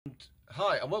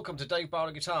Hi and welcome to Dave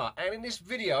Barlow Guitar, and in this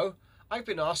video I've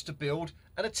been asked to build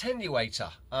an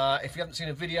attenuator. If you haven't seen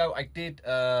a video I did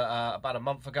about a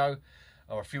month ago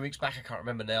or a few weeks back, I can't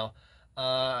remember now,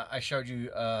 I showed you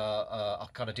a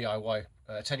kind of DIY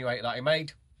attenuator that I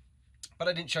made, but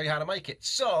I didn't show you how to make it.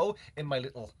 So in my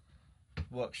little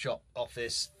workshop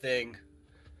office thing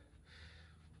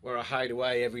where I hide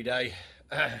away every day,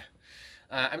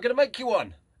 I'm going to make you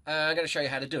one. I'm going to show you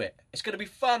how to do it. It's going to be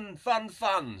fun,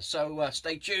 so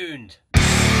stay tuned.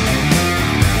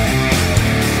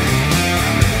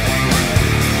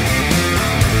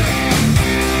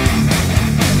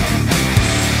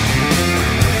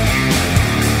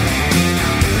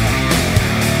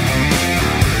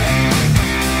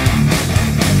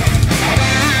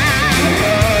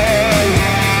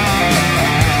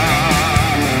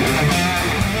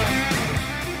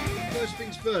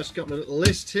 First, got my little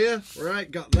list here, right,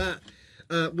 got that.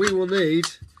 We will need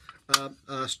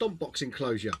a stomp box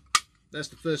enclosure. That's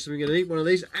the first thing we're going to need, one of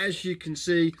these. As you can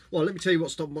see, well, let me tell you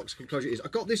what stomp box enclosure is. I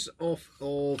got this off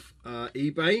of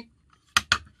eBay.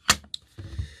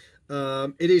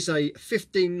 It is a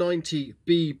 1590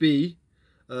 BB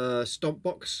stomp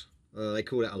box. They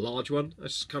call it a large one.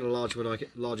 That's kind of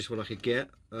largest one I could get.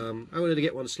 I wanted to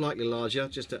get one slightly larger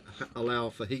just to allow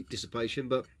for heat dissipation,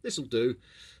 but this will do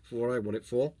for what I want it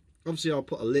for. Obviously, I'll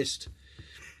put a list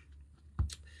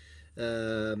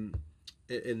in at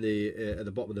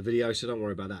the bottom of the video, so don't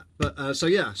worry about that. But so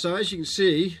yeah, so as you can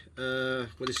see,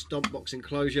 with this stomp box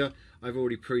enclosure, I've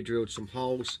already pre-drilled some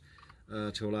holes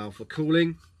to allow for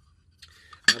cooling.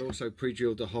 And also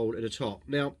pre-drilled the hole in the top.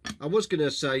 Now, I was going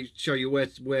to show you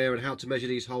where and how to measure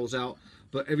these holes out,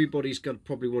 but everybody's going to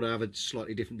probably want to have a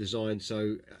slightly different design.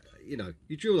 So, you know,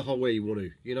 you drill the hole where you want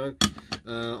to. You know,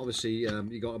 obviously,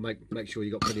 you got to make sure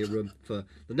you got plenty of room for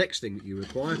the next thing that you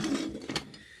require,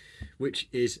 which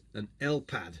is an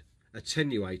Lpad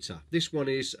attenuator. This one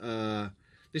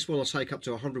will take up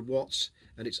to 100 watts,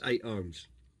 and it's 8 ohms.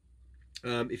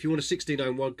 If you want a 16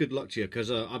 ohm one, good luck to you, because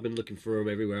I've been looking for them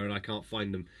everywhere and I can't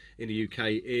find them in the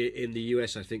UK. In the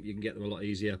US, I think you can get them a lot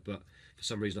easier, but for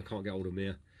some reason I can't get hold of them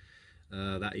here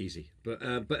that easy. But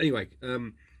anyway,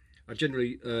 I'm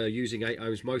generally using 8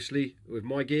 ohms mostly with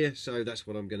my gear, so that's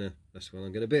what I'm gonna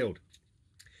build.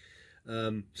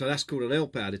 So that's called an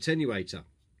Lpad attenuator.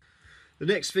 The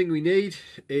next thing we need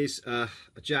is a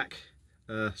jack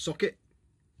socket.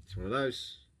 It's one of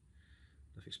those.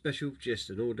 Nothing special, just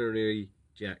an ordinary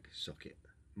jack socket,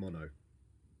 mono.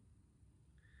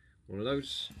 One of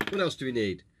those. What else do we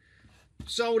need?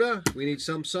 Solder. We need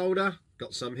some solder.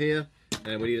 Got some here.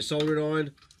 And we need a soldering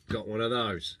iron. Got one of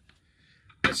those.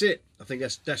 That's it. I think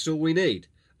that's all we need.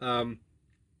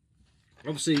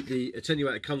 Obviously, the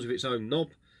attenuator comes with its own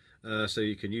knob, so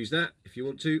you can use that if you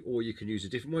want to, or you can use a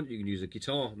different one. You can use a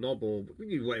guitar knob, or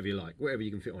whatever you like, whatever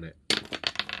you can fit on it.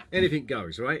 Anything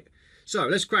goes, right? So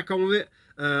let's crack on with it,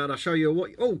 and I'll show you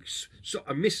what. Oh, so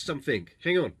I missed something.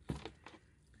 Hang on.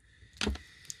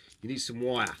 You need some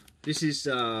wire. This is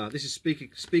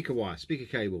speaker wire, speaker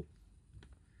cable.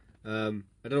 I don't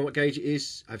know what gauge it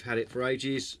is. I've had it for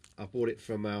ages. I bought it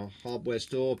from our hardware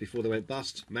store before they went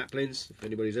bust. Maplin's, if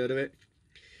anybody's heard of it.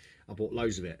 I bought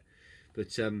loads of it, but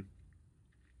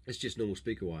it's just normal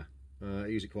speaker wire. I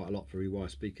use it quite a lot for rewire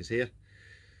speakers here.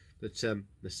 But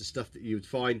that's the stuff that you would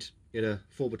find in a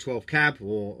 4x12 cab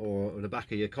or on the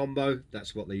back of your combo.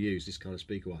 That's what they use, this kind of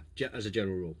speaker wire, as a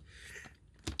general rule.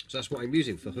 So that's what I'm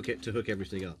using to hook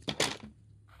everything up.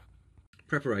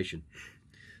 Preparation.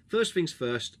 First things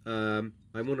first, I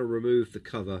want to remove the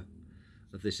cover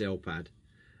of this Lpad,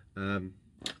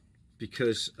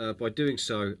 because by doing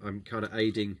so, I'm kind of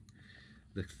aiding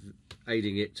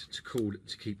it to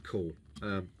keep cool.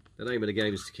 The name of the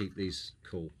game is to keep these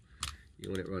cool. You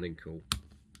want it running cool.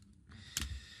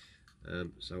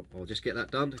 So I'll just get that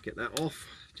done, get that off.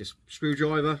 Just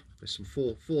screwdriver. There's some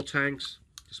four tangs.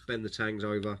 Just bend the tangs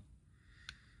over.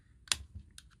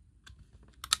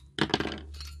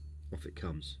 Off it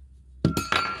comes.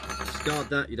 Discard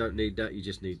that. You don't need that. You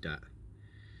just need that.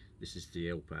 This is the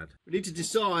Lpad. We need to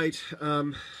decide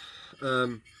on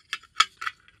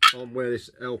where this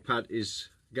Lpad is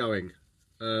going.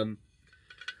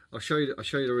 I'll show you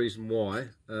the reason why.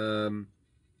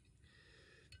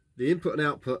 The input and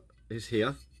output is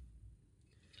here,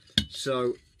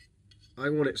 so I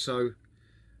want it so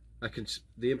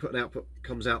the input and output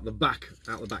comes out the back.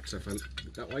 So if I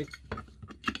look that way,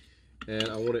 and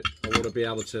I want to be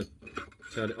able to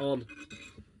turn it on,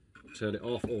 turn it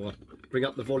off, or bring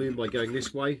up the volume by going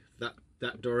this way, that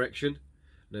direction,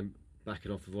 and then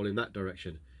backing off the volume that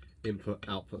direction. Input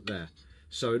output there.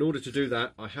 So in order to do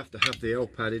that, I have to have the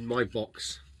Lpad in my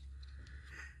box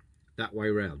that way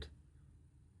round.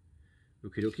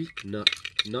 Okie dokie.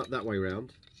 Not that way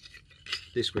round.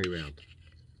 This way round.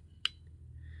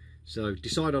 So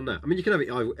decide on that. I mean, you can have it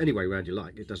any way round you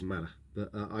like. It doesn't matter. But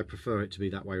I prefer it to be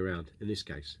that way around in this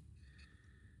case.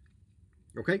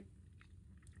 Okay.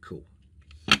 Cool.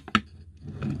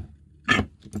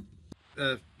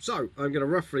 So I'm going to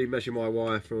roughly measure my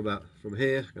wire from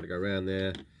here. I'm going to go around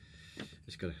there.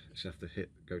 Just have to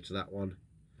go to that one.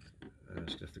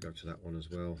 Just have to go to that one as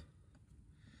well.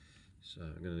 So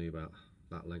I'm going to need about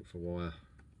that length of wire.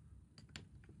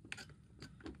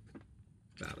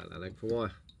 About that length of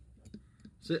wire.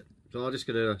 That's it. So I'm just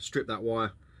going to strip that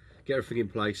wire, get everything in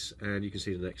place, and you can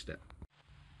see the next step.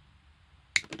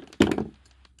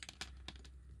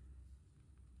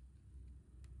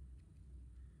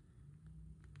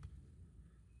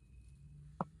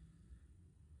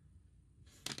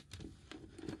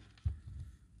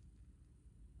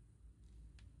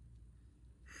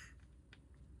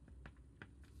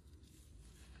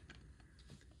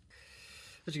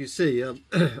 As you can see,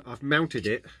 I've mounted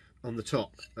it on the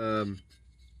top. I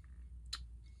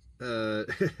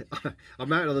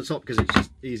mounted on the top because it's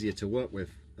just easier to work with,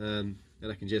 and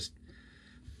I can just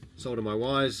solder my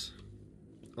wires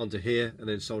onto here, and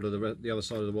then solder the other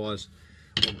side of the wires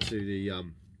onto the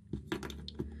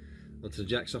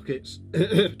jack sockets.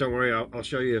 Don't worry, I'll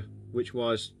show you which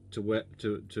wires to wire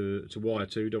to.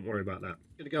 Don't worry about that.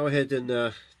 I'm going to go ahead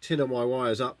and tin all my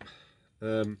wires up.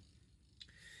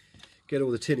 Get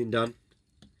all the tinning done,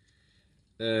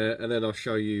 and then I'll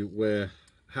show you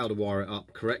how to wire it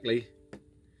up correctly.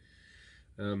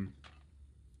 That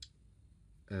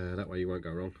way you won't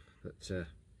go wrong. But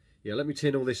yeah, let me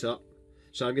tin all this up.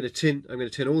 So I'm going to tin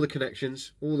all the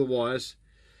connections, all the wires.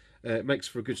 It makes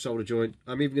for a good solder joint.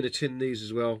 I'm even going to tin these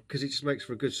as well because it just makes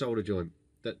for a good solder joint.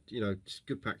 That, you know, it's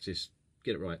good practice.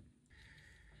 Get it right.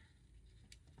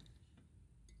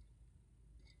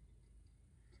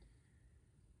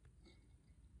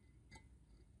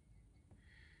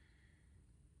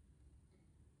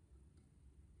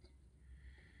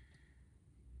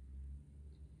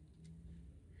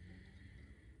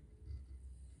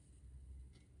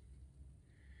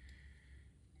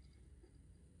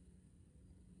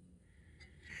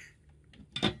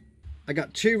 I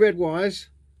got 2 red wires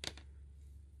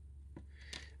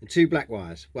and 2 black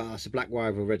wires. Well, it's a black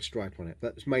wire with a red stripe on it,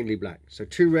 but it's mainly black. So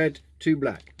 2 red, 2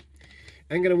 black.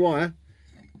 I'm going to wire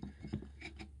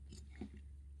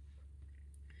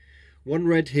 1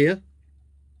 red here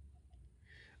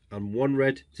and 1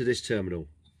 red to this terminal.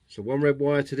 So 1 red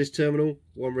wire to this terminal,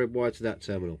 1 red wire to that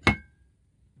terminal.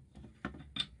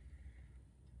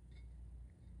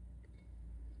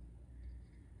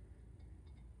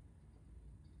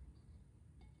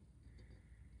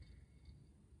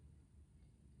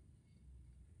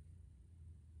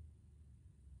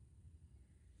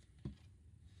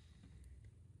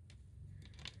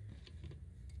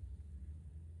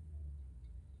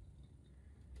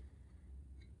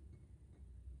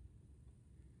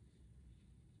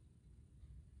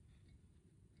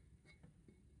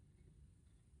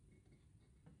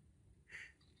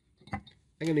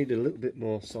 I'm going to need a little bit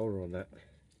more solder on that.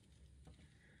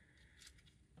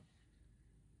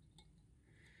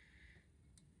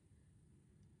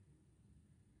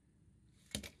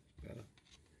 Better.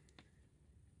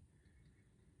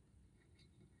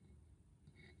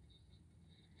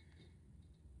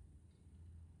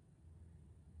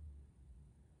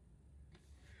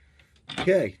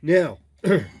 Okay, now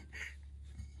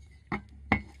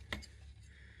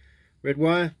red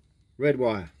wire, red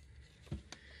wire.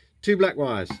 2 black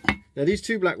wires. Now these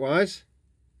 2 black wires,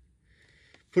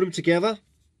 put them together.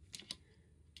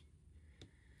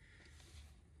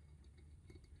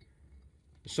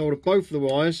 Solder both of the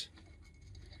wires.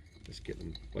 Let's get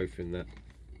them both in that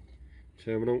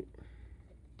terminal.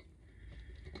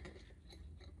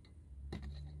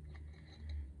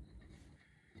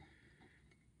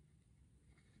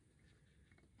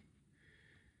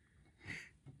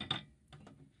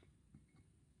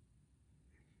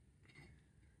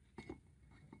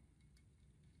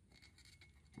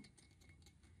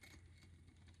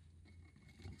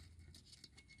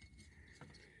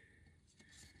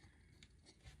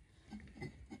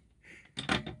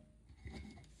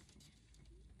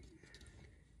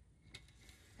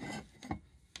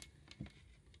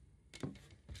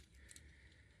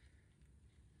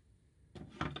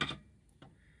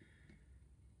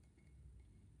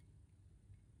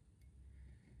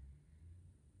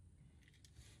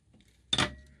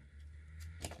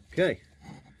 Okay,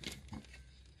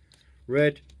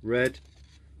 red, red,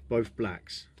 both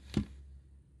blacks.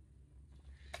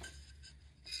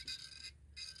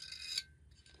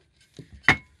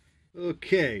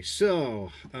 Okay,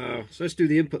 so let's do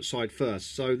the input side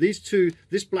first. So these two,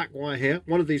 this black wire here,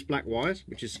 one of these black wires,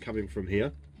 which is coming from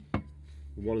here,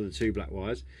 one of the two black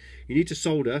wires, you need to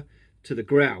solder to the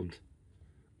ground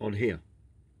on here,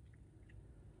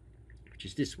 which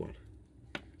is this one.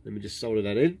 Let me just solder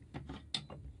that in.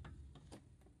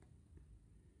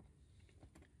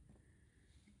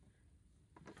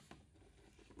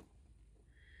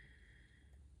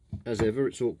 As ever,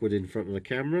 it's awkward in front of the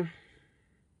camera.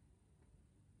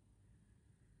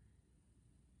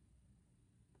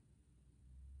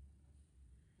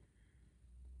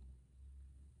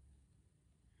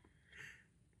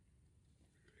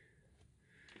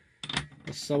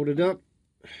 That's soldered up.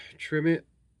 Trim it.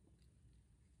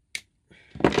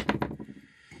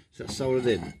 So that's soldered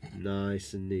in.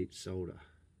 Nice and neat solder.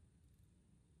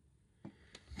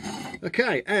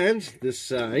 Okay, and the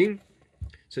same.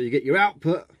 So you get your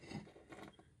output,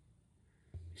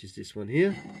 which is this one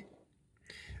here,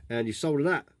 and you solder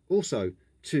that also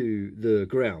to the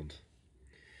ground,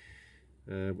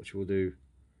 which we'll do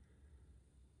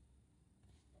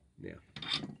now.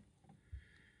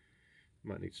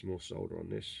 Might need some more solder on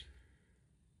this.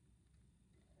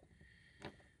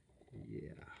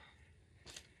 Yeah.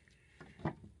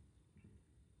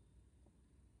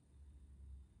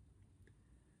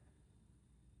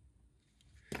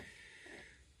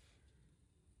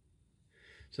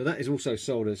 So that is also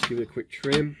soldered. Let's give it a quick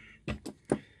trim.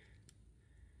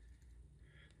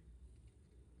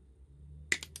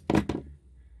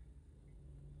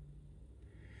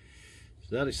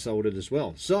 So that is soldered as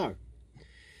well. So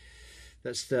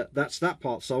that's that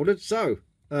part soldered. So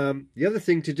the other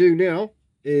thing to do now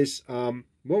is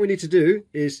what we need to do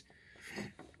is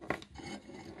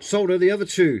solder the other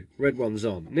two red ones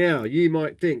on. Now you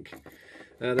might think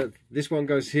that this one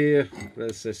goes here.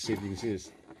 Let's see if you can see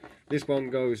this. This one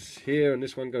goes here and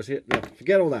this one goes here. Now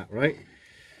forget all that, right?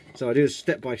 So I do this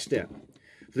step by step.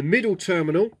 The middle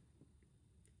terminal,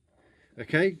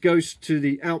 okay, goes to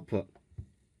the output.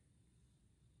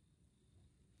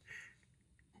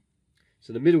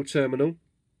 So the middle terminal,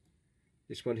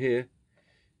 this one here,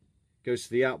 goes to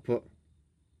the output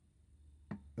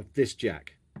of this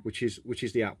jack, which is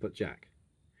the output jack.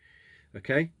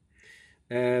 Okay,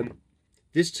 and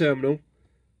this terminal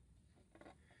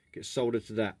gets soldered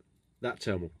to that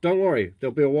terminal. Don't worry,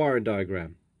 there'll be a wiring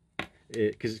diagram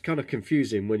because it's kind of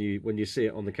confusing when you see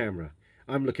it on the camera.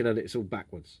 I'm looking at it; it's all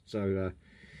backwards, so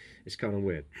it's kind of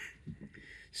weird.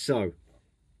 So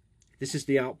this is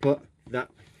the output.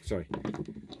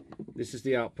 This is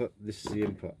the output, this is the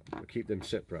input. I'll keep them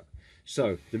separate.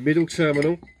 So the middle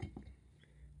terminal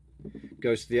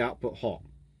goes to the output hot.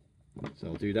 So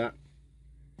I'll do that.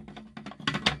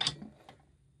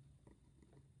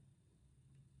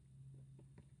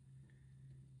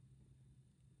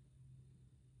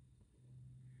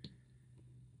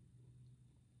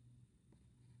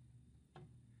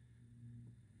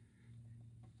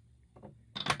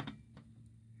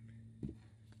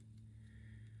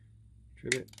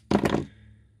 Trim it.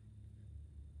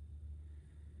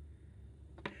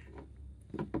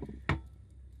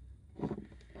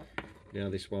 Now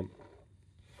this one.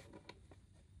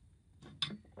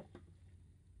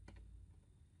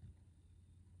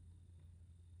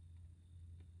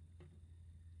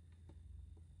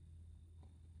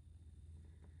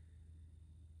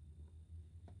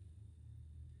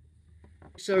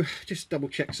 So just double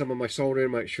check some of my soldering,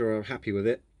 make sure I'm happy with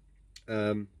it.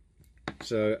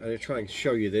 So I'm going to try and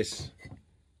show you this,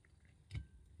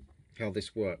 how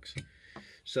this works.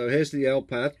 So here's the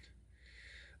Lpad.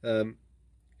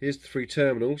 Here's the three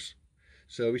terminals.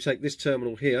 So we take this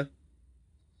terminal here.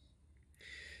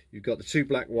 You've got the two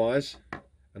black wires,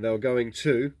 and they're going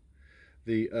to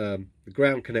the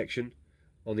ground connection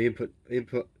on the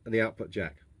input and the output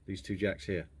jack. These two jacks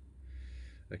here.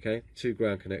 Okay, two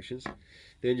ground connections.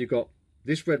 Then you've got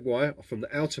this red wire from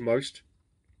the outermost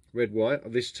red wire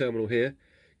of this terminal here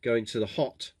going to the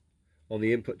hot on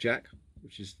the input jack,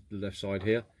 which is the left side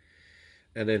here,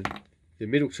 and then the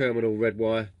middle terminal red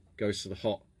wire goes to the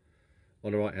hot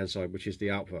on the right hand side, which is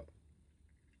the output.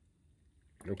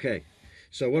 Okay,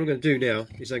 so what I'm going to do now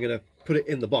is I'm going to put it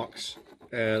in the box,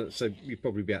 so you'll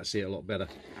probably be able to see it a lot better,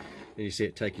 and you see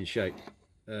it taking shape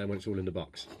when it's all in the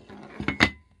box.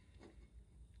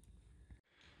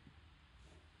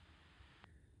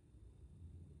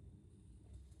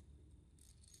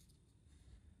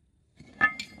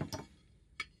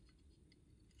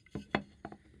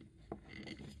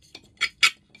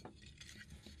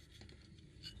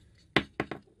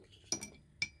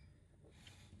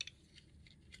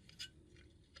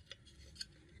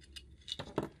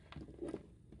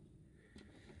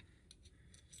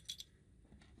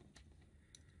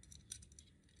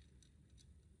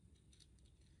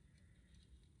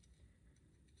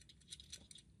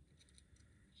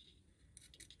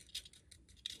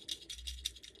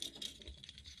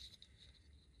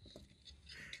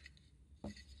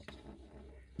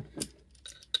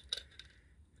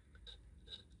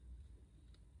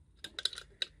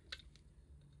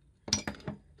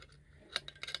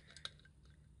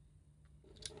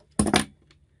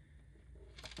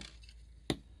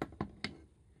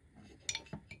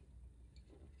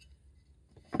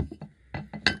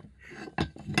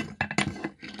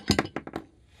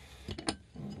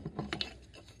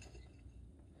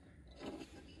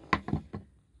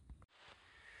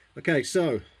 Okay,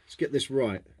 so let's get this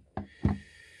right.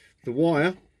 The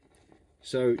wire,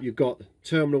 so you've got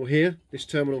terminal here, this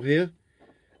terminal here.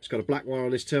 It's got a black wire on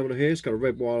this terminal here. It's got a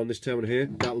red wire on this terminal here.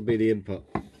 That will be the input.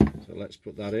 So let's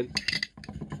put that in.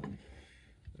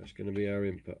 That's going to be our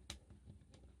input.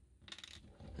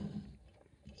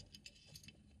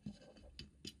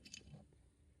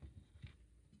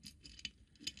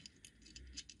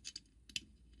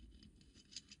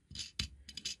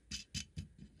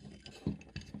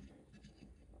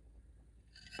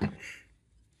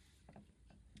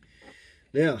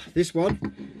 Now, this one,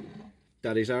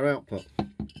 that is our output.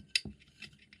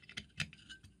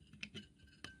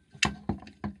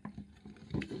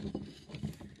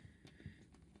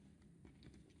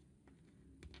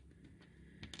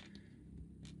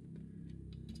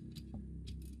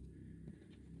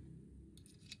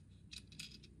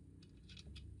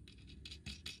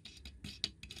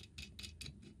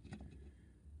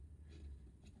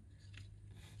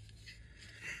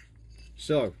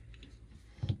 So,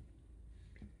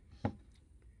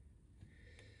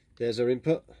 there's our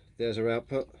input, there's our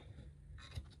output,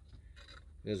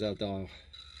 there's our dial.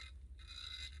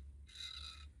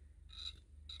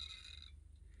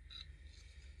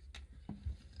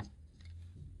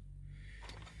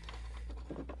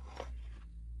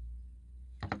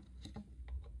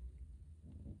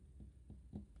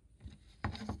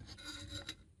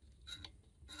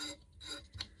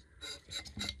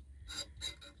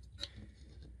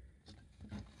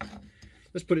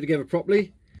 Let's put it together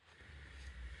properly.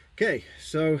 Okay,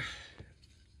 so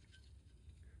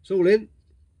it's all in.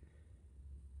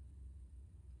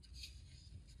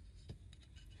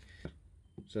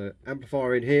 So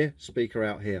amplifier in here, speaker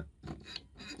out here.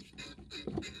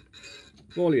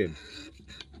 Volume.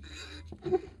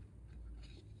 Let's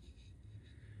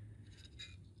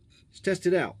test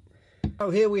it out. So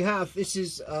here we have, this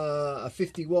is a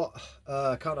 50 watt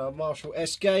kind of Marshall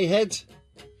SK head,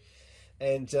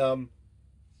 and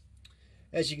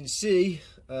as you can see,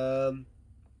 I'm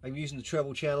using the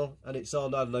treble channel, and it's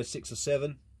on, I don't know, 6 or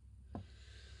 7.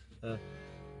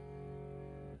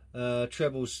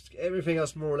 Trebles, everything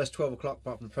else more or less 12 o'clock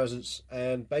apart from the presence.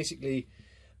 And basically,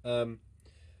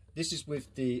 this is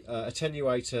with the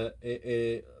attenuator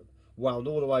wound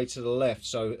all the way to the left,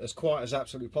 so as quiet as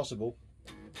absolutely possible.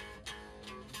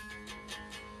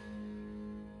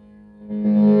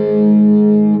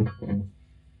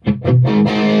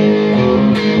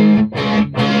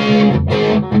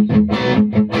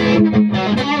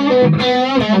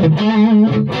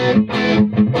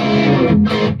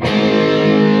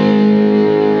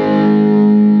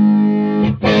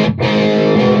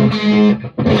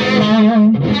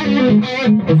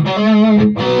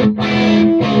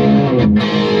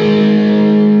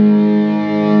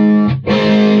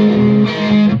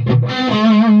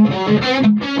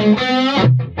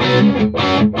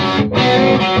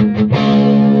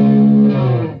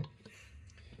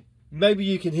 Maybe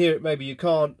you can hear it, maybe you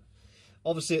can't.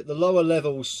 Obviously at the lower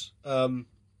levels, you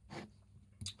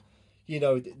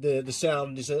know, the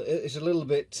sound is a little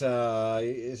bit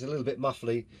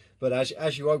muffly, but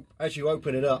as you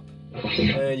open it up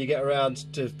and you get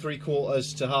around to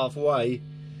 3/4 to halfway,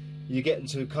 you get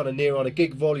into kind of near on a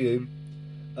gig volume,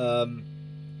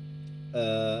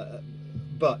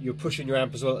 but you're pushing your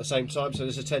amp as well at the same time. So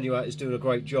this attenuator is doing a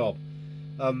great job.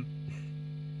 And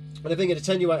I think an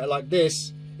attenuator like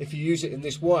this, if you use it in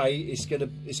this way, it's gonna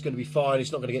be fine.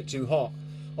 It's not going to get too hot.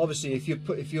 Obviously, if you've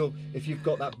got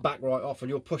that back right off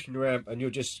and you're pushing your amp and you're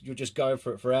just going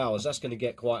for it for hours, that's going to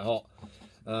get quite hot.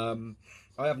 I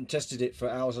haven't tested it for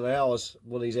hours and hours.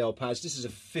 One of these Lpads. This is a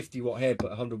 50 watt head, but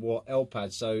 100 watt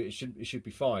Lpad, so it should be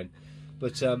fine.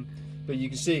 But you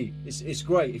can see it's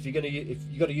great if you've got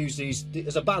to use these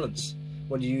as a balance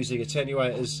when you're using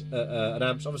attenuators and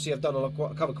amps. Obviously, I've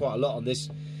covered quite a lot on this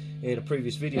in a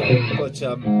previous video, but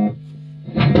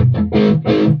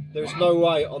there's no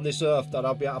way on this earth that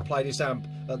I'll be able to play this amp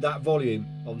at that volume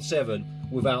on 7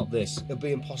 without this. It'd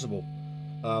be impossible.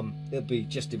 It'd be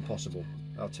just impossible.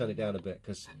 I'll turn it down a bit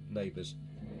because neighbours.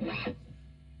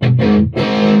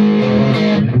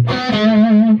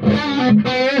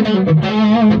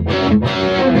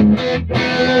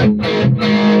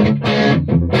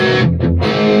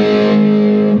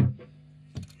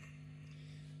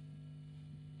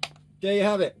 There you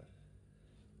have it.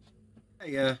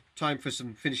 Hey, time for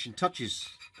some finishing touches,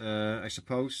 I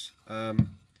suppose.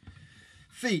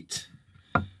 Feet.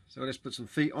 So let's put some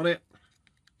feet on it.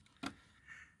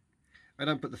 I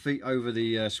don't put the feet over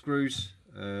the screws.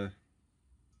 I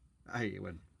hate it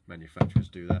when manufacturers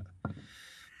do that.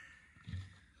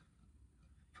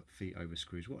 Put feet over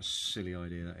screws. What a silly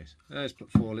idea that is. Let's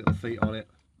put 4 little feet on it.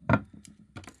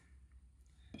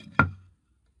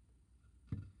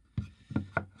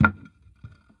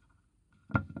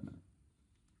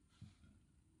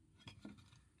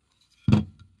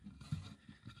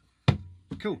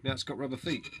 Cool. Now it's got rubber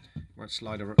feet. Won't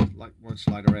slide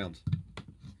around.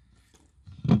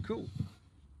 Cool.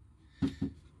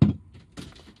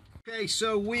 Okay,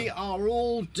 so we are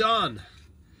all done.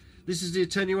 This is the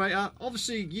attenuator.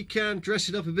 Obviously, you can dress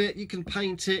it up a bit. You can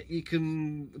paint it. You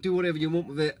can do whatever you want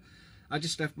with it. I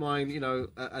just left mine, you know,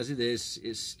 as it is.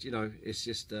 It's, you know, it's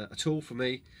just a tool for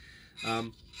me.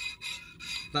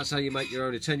 That's how you make your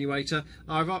own attenuator.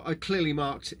 I clearly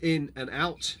marked in and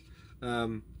out.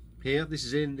 Here, this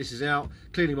is in, this is out.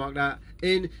 Clearly mark that.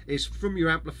 In is from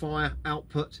your amplifier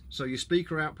output. So your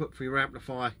speaker output for your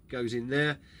amplifier goes in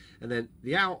there, and then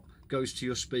the out goes to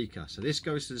your speaker. So this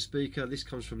goes to the speaker, this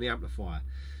comes from the amplifier.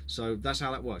 So that's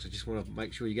how that works. I just want to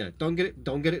make sure you get it. Don't get it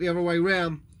the other way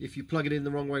round. If you plug it in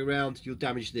the wrong way round, you'll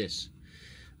damage this.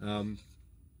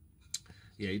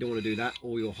 Yeah, you don't want to do that,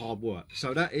 all your hard work.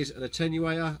 So that is an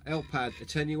attenuator, Lpad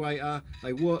attenuator.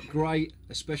 They work great,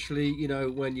 especially, you know,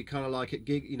 when you kind of like at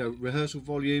gig, you know, rehearsal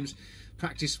volumes.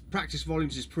 Practice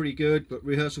volumes is pretty good, but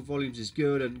rehearsal volumes is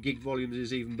good, and gig volumes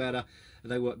is even better.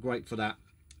 And they work great for that.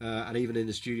 And even in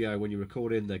the studio when you're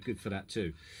recording, they're good for that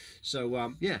too.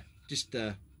 So yeah, just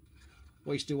what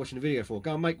are you still watching the video for?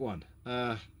 Go and make one.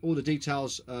 All the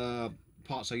details,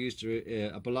 parts I used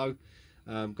are below.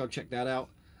 Go check that out.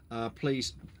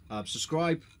 Please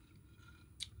subscribe,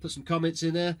 put some comments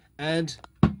in there, and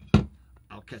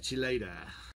I'll catch you later.